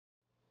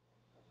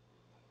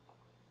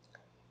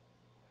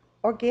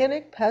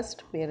Organic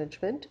Pest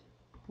Management,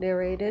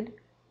 narrated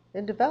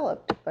and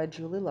developed by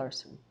Julie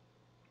Larson.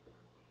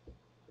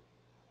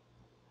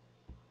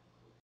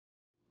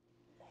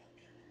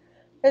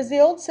 As the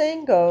old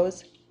saying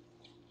goes,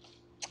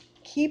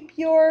 keep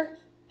your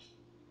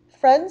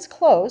friends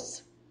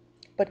close,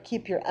 but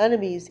keep your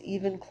enemies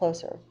even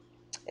closer.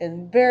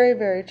 And very,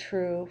 very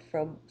true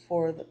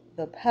for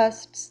the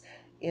pests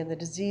and the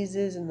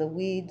diseases and the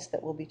weeds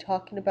that we'll be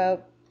talking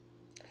about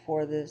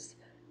for this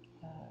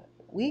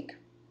week.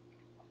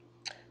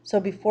 So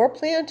before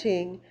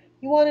planting,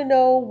 you want to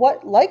know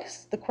what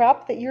likes the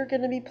crop that you're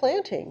going to be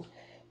planting.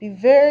 Be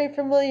very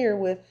familiar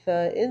with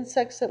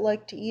insects that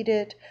like to eat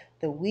it,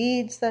 the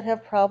weeds that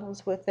have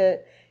problems with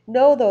it.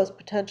 Know those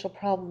potential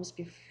problems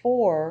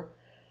before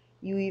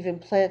you even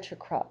plant your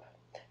crop.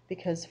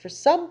 Because for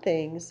some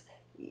things,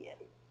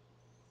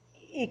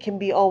 it can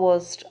be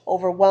almost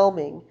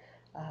overwhelming,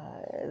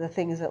 the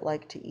things that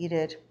like to eat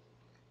it,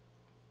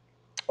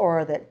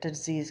 or that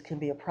disease can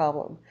be a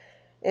problem.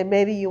 And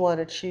maybe you want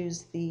to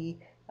choose the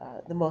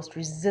most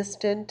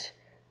resistant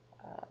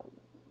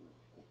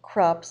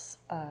crops,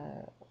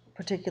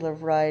 particular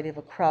variety of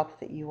a crop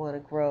that you want to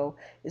grow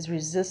is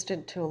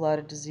resistant to a lot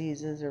of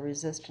diseases or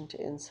resistant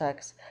to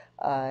insects.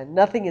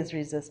 Nothing is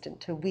resistant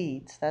to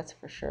weeds, that's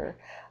for sure.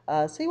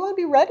 So you want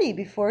to be ready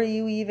before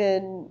you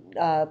even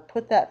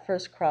put that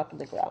first crop in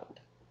the ground.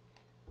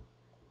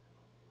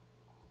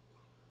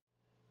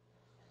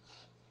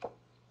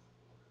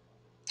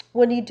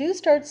 When you do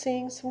start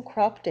seeing some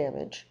crop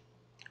damage,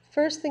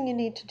 first thing you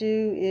need to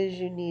do is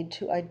you need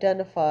to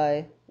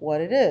identify what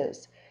it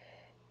is.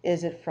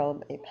 Is it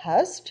from a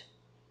pest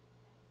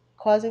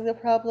causing the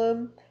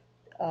problem?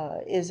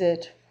 Is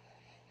it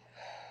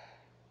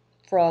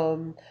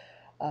from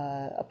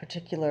a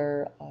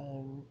particular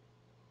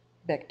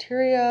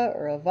bacteria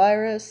or a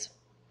virus?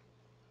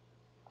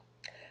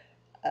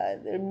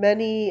 There are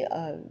many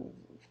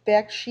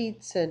fact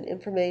sheets and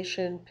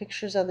information,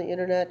 pictures on the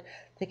internet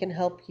that can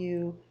help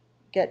you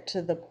get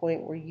to the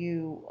point where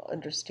you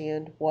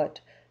understand what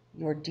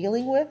you're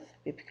dealing with.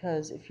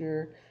 Because if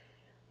you're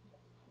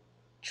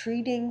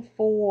treating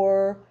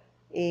for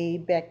a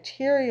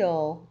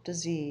bacterial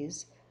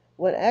disease,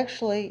 when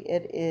actually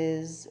it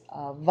is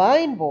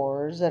vine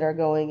borers that are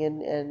going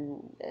in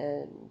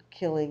and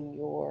killing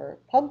your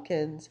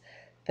pumpkins,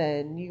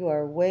 then you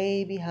are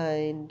way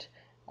behind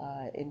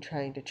in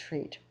trying to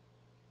treat.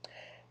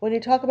 When you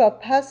talk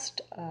about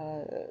pest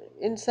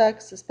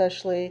insects,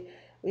 especially,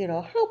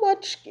 how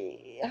much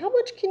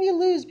can you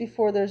lose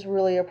before there's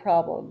really a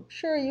problem?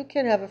 Sure, you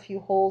can have a few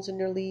holes in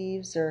your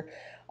leaves, or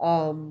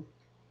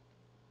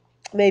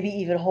maybe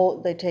even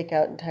they take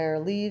out entire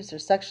leaves or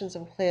sections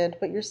of a plant,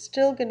 but you're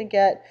still going to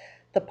get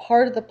the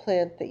part of the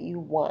plant that you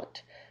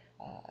want.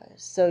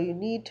 So you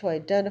need to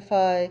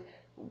identify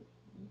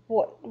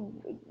what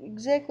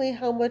exactly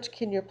how much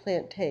can your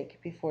plant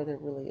take before there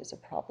really is a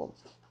problem.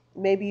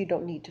 Maybe you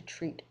don't need to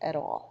treat at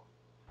all.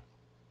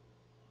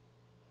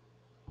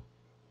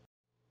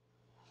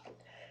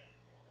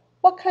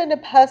 What kind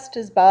of pest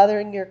is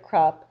bothering your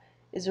crop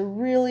is a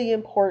really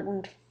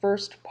important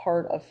first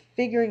part of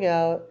figuring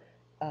out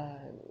uh,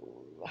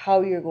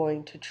 how you're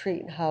going to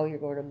treat and how you're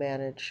going to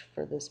manage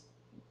for this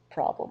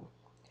problem.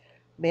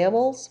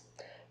 Mammals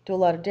do a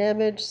lot of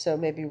damage, so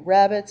maybe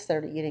rabbits that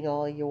are eating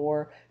all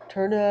your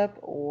turnip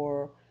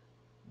or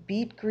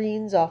beet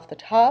greens off the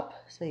top,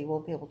 so you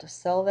won't be able to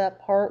sell that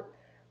part.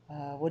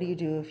 What do you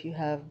do if you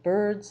have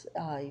birds?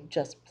 You've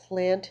just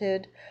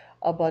planted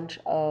a bunch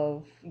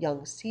of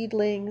young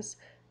seedlings.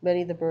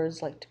 Many of the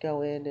birds like to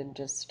go in and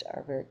just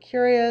are very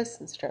curious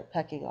and start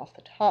pecking off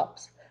the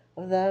tops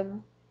of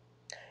them.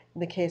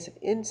 In the case of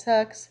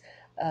insects,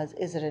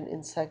 is it an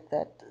insect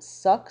that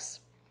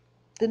sucks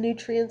the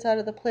nutrients out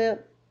of the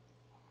plant?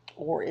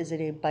 Or is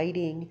it a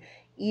biting,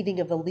 eating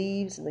of the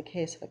leaves in the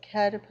case of a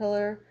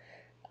caterpillar?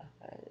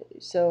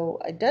 So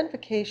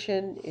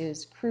identification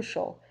is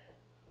crucial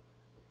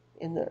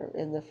in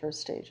the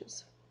first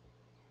stages.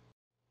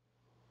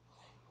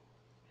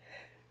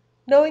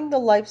 Knowing the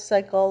life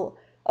cycle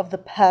of the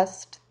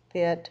pest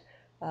that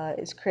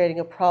is creating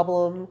a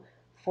problem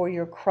for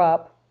your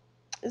crop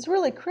is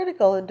really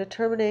critical in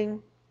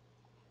determining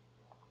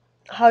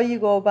how you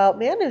go about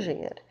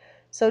managing it.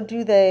 So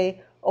do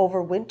they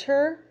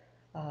overwinter?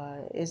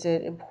 Is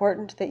it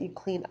important that you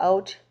clean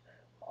out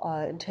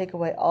and take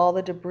away all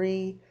the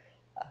debris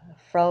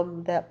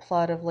from that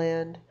plot of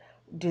land?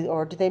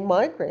 Or do they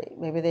migrate?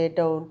 Maybe they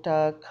don't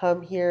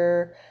come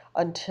here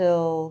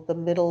until the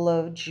middle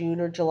of June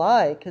or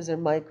July because they're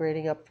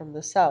migrating up from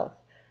the south.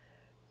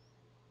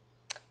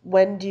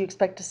 When do you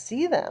expect to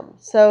see them?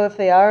 So if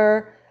they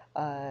are,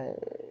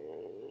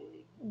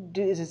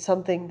 is it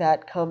something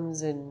that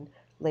comes in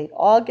late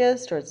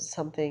August, or is it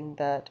something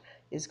that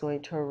is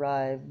going to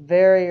arrive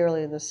very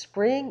early in the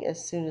spring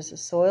as soon as the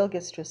soil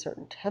gets to a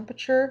certain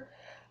temperature?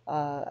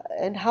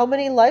 And how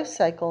many life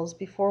cycles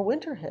before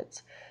winter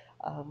hits?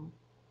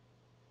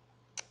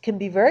 Can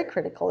be very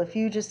critical. If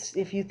you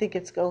think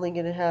you're going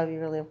to have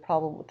a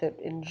problem with it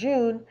in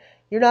June,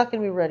 you're not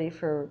going to be ready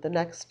for the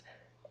next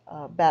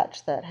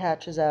batch that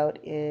hatches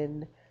out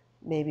in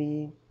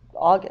maybe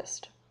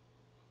August.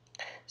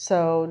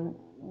 So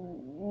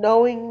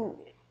knowing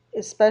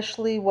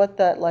especially what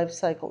that life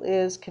cycle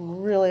is can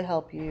really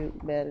help you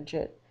manage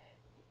it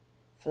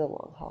for the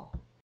long haul.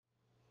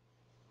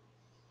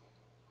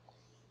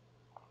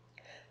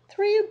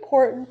 Three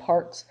important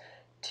parts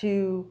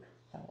to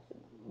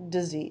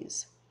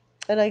disease.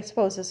 And I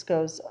suppose this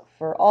goes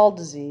for all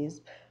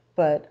disease,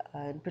 but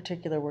in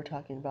particular, we're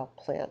talking about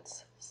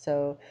plants.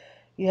 So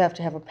you have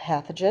to have a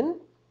pathogen.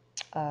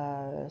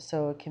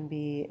 So it can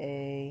be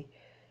a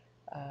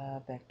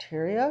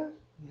bacteria,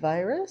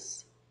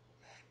 virus,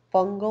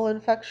 fungal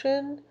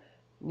infection,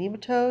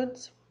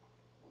 nematodes,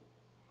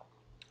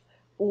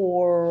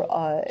 or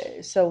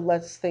so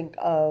let's think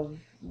of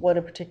one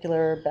in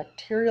particular,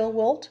 bacterial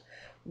wilt,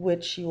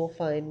 which you will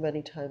find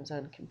many times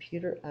on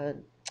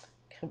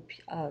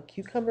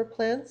cucumber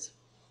plants.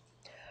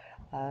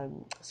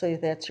 So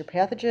that's your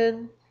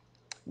pathogen.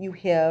 You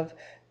have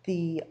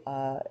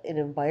an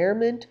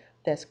environment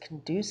that's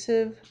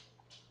conducive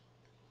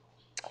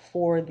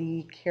for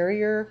the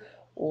carrier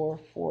or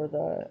for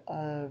the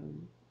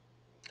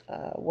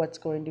what's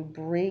going to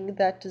bring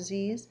that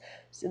disease.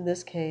 So in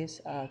this case,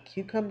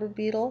 cucumber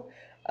beetle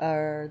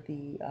they're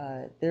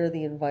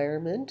the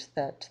environment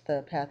that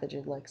the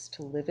pathogen likes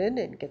to live in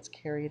and gets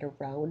carried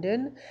around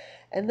in.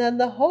 And then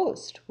the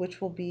host,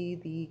 which will be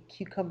the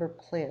cucumber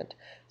plant.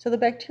 So the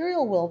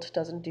bacterial wilt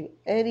doesn't do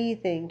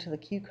anything to the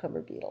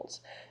cucumber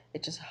beetles.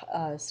 It just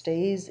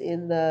stays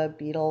in the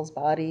beetle's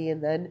body,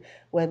 and then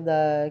when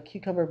the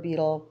cucumber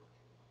beetle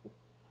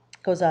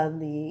goes on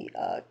the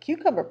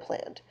cucumber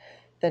plant,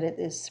 then it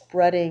is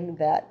spreading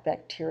that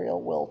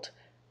bacterial wilt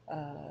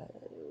uh,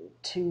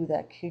 to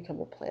that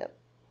cucumber plant.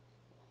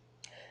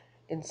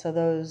 And so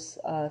those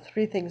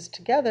three things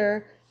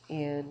together,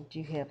 and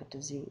you have a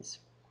disease.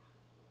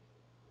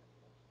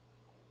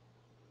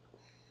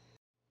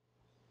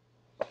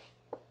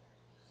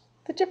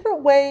 The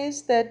different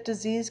ways that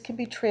disease can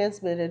be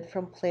transmitted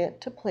from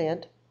plant to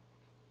plant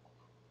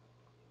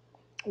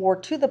or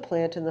to the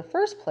plant in the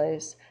first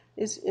place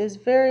is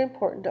very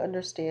important to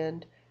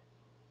understand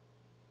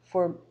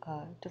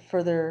to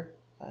further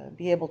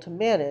be able to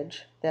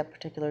manage that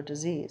particular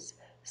disease.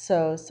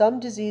 So some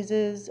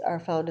diseases are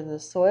found in the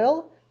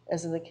soil,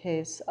 as in the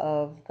case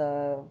of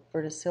the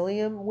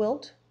verticillium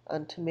wilt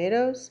on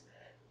tomatoes,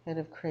 kind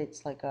of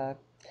creates like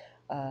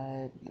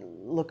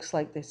looks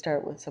like they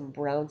start with some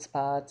brown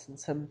spots and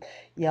some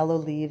yellow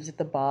leaves at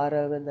the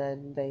bottom, and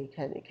then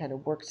it kind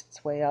of works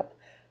its way up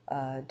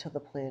until the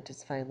plant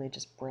is finally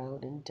just brown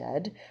and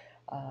dead.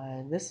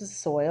 And this is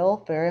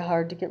soil, very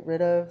hard to get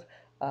rid of.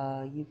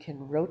 You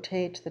can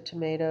rotate the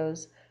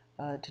tomatoes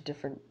to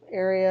different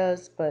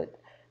areas, but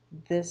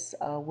this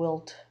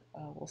wilt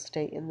will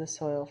stay in the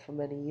soil for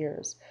many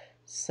years.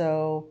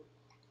 So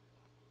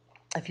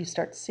if you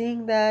start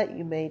seeing that,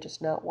 you may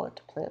just not want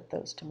to plant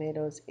those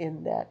tomatoes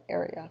in that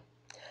area.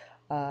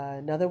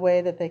 Another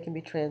way that they can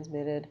be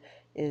transmitted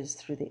is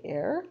through the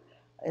air,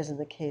 as in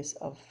the case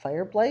of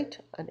fire blight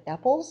on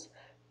apples.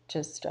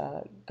 Just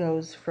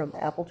goes from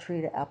apple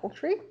tree to apple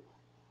tree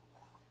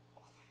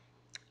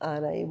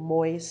on a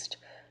moist,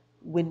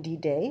 windy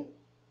day.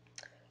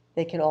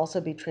 They can also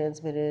be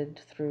transmitted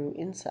through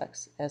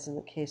insects, as in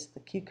the case of the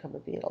cucumber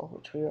beetle,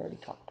 which we already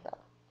talked about.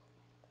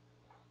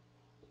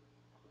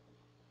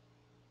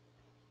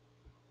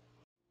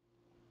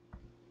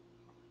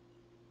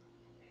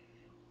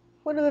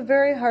 One of the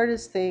very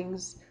hardest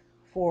things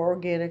for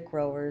organic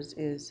growers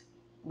is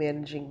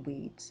managing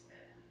weeds.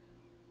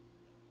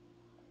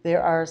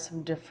 There are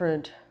some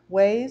different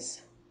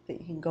ways that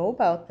you can go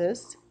about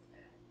this,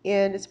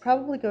 and it's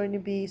probably going to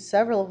be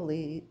several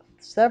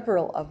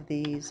of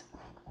these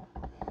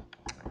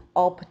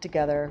all put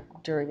together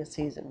during a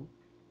season.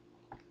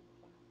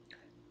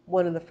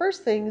 One of the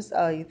first things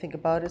you think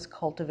about is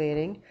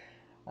cultivating,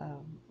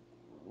 um,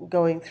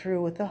 going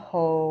through with a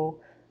hoe,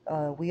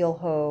 wheel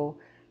hoe,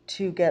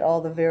 to get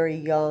all the very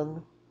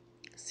young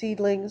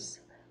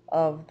seedlings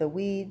of the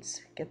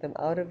weeds, get them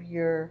out of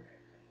your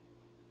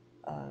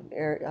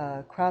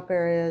crop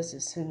areas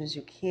as soon as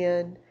you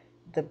can.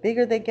 The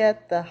bigger they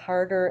get, the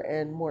harder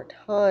and more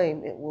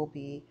time it will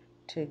be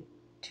to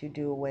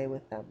do away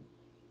with them.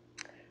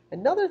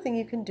 Another thing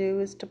you can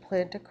do is to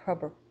plant a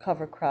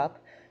cover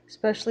crop,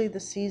 especially the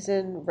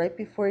season right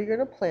before you're going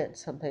to plant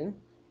something.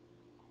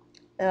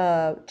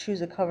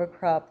 Choose a cover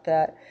crop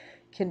that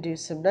can do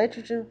some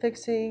nitrogen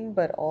fixing,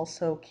 but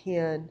also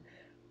can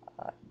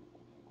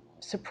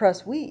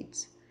suppress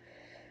weeds.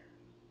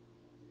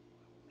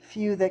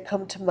 Few that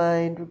come to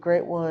mind, a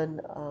great one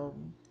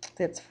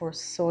that's for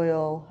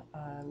soil,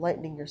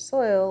 lightening your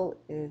soil,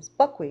 is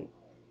buckwheat.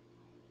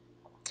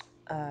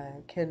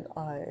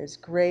 Is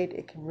great.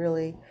 It can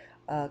really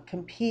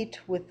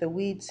compete with the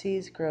weed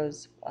seeds,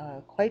 grows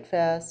quite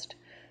fast,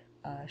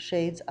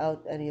 shades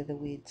out any of the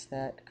weeds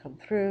that come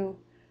through.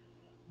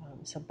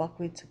 So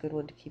buckwheat's a good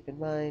one to keep in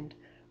mind.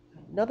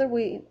 Another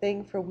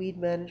thing for weed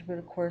management,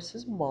 of course,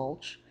 is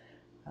mulch.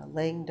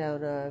 Laying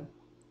down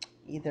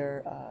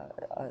either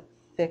a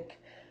thick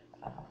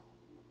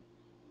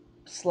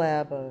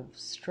slab of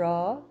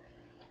straw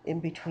in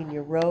between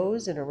your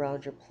rows and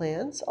around your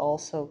plants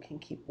also can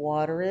keep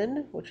water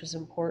in, which is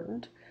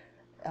important.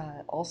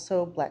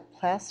 Also, black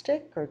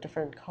plastic or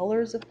different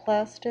colors of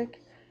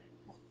plastic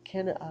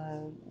can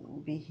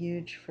be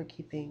huge for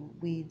keeping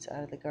weeds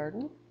out of the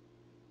garden.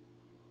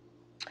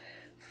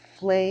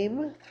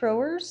 Flame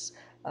throwers,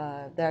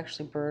 they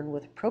actually burn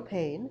with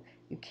propane.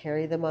 You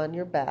carry them on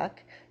your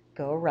back,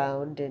 go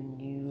around,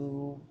 and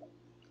you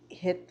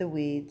hit the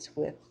weeds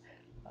with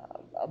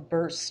a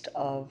burst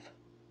of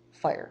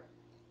fire.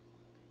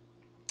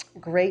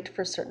 Great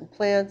for certain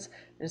plants,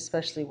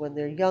 especially when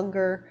they're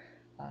younger,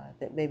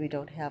 that maybe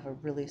don't have a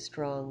really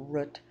strong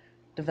root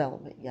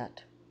development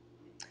yet.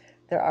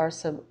 There are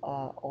some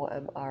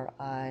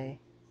OMRI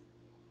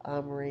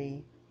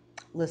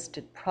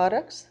listed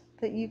products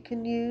that you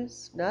can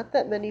use. Not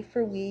that many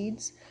for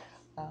weeds.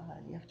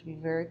 You have to be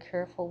very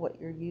careful what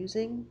you're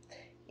using.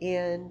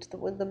 And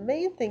the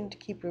main thing to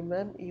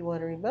you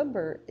want to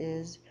remember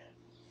is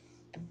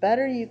the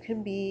better you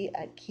can be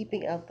at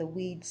keeping out the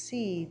weed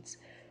seeds,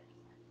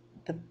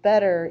 the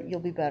better you'll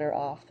be better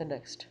off the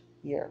next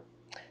year.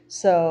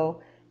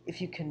 So if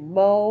you can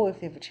mow,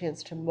 if you have a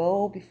chance to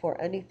mow before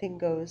anything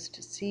goes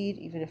to seed,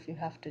 even if you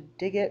have to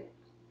dig it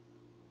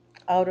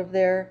out of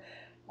there,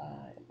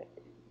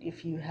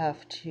 if you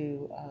have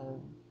to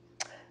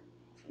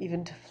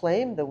even to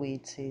flame the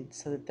weed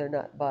seeds so that they're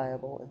not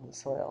viable in the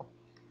soil.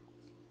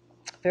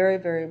 Very,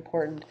 very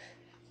important.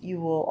 You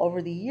will,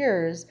 over the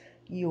years,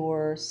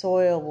 your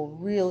soil will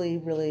really,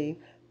 really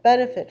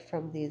benefit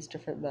from these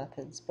different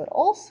methods, but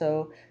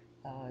also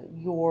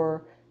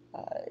your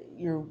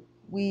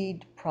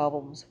weed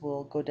problems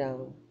will go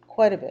down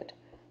quite a bit.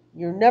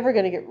 You're never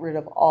going to get rid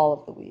of all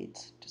of the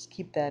weeds. Just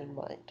keep that in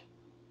mind.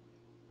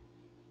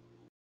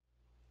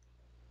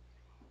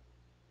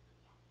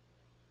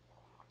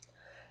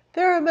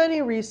 There are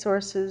many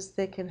resources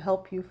that can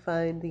help you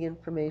find the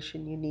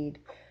information you need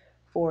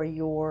for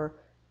your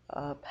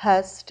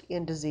pest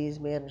and disease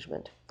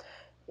management.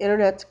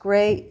 Internet's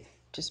great.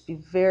 Just be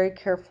very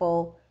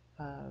careful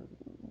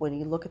when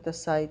you look at the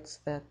sites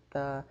that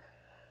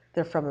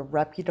they're from a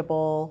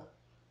reputable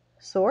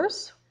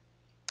source.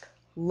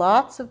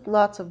 Lots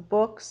of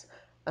books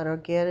on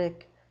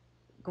organic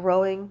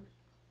growing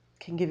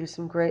can give you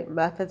some great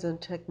methods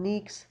and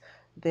techniques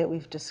that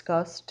we've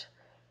discussed.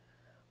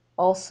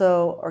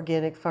 Also,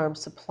 organic farm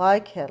supply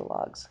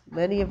catalogs.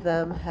 Many of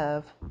them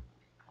have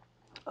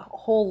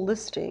whole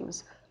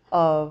listings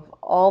of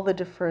all the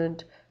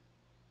different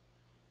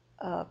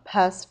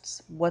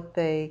pests,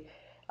 they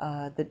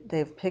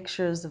have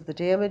pictures of the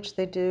damage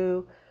they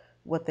do,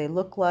 what they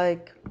look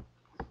like,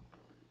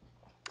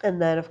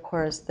 and then of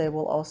course they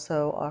will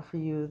also offer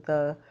you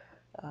the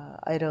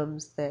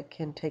items that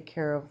can take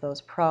care of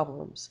those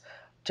problems.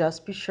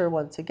 Just be sure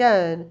once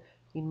again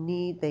they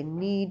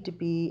need to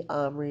be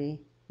OMRI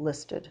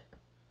listed.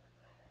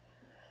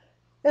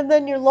 And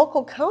then your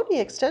local county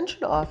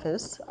extension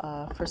office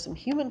for some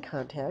human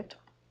contact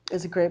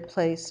is a great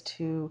place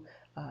to,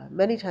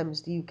 many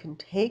times you can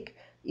take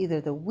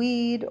either the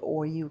weed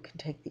or you can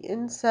take the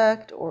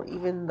insect or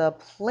even the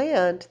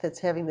plant that's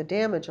having the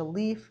damage, a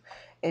leaf,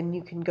 and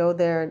you can go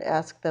there and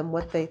ask them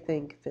what they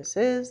think this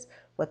is,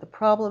 what the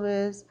problem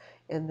is,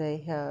 and they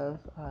have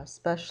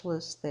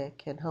specialists that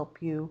can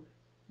help you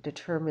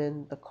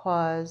determine the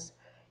cause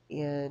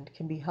and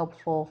can be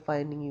helpful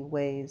finding you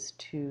ways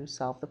to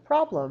solve the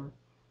problem.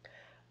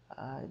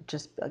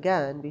 Just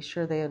again, be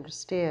sure they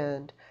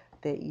understand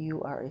that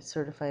you are a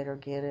certified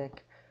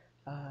organic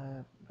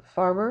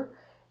farmer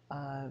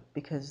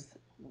because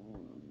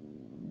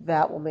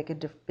that will make a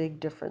big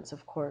difference,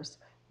 of course,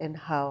 in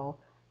how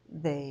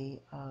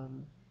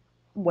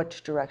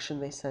which direction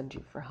they send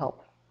you for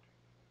help.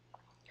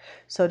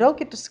 So don't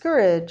get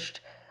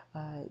discouraged.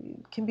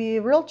 It can be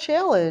a real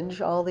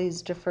challenge, all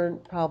these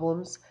different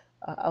problems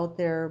out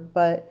there,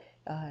 but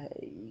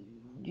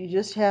you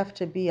just have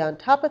to be on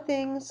top of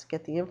things,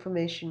 get the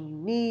information you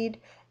need,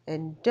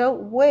 and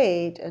don't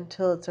wait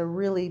until it's a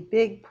really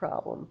big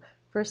problem.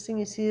 First thing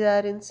you see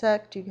that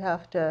insect, you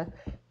have to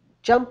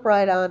jump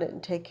right on it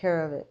and take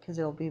care of it because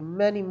there'll be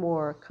many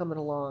more coming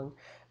along.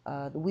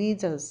 The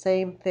weeds are the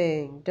same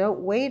thing. Don't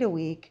wait a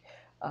week.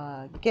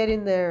 Get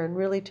in there and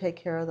really take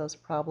care of those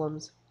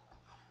problems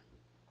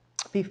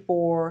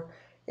before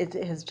it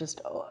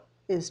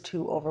is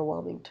too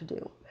overwhelming to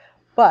do.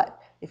 But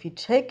if you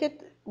take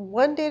it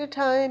one day at a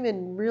time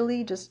and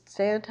really just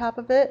stay on top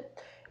of it,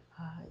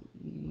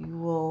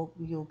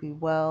 you'll be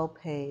well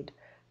paid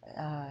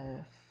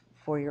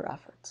for your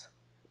efforts.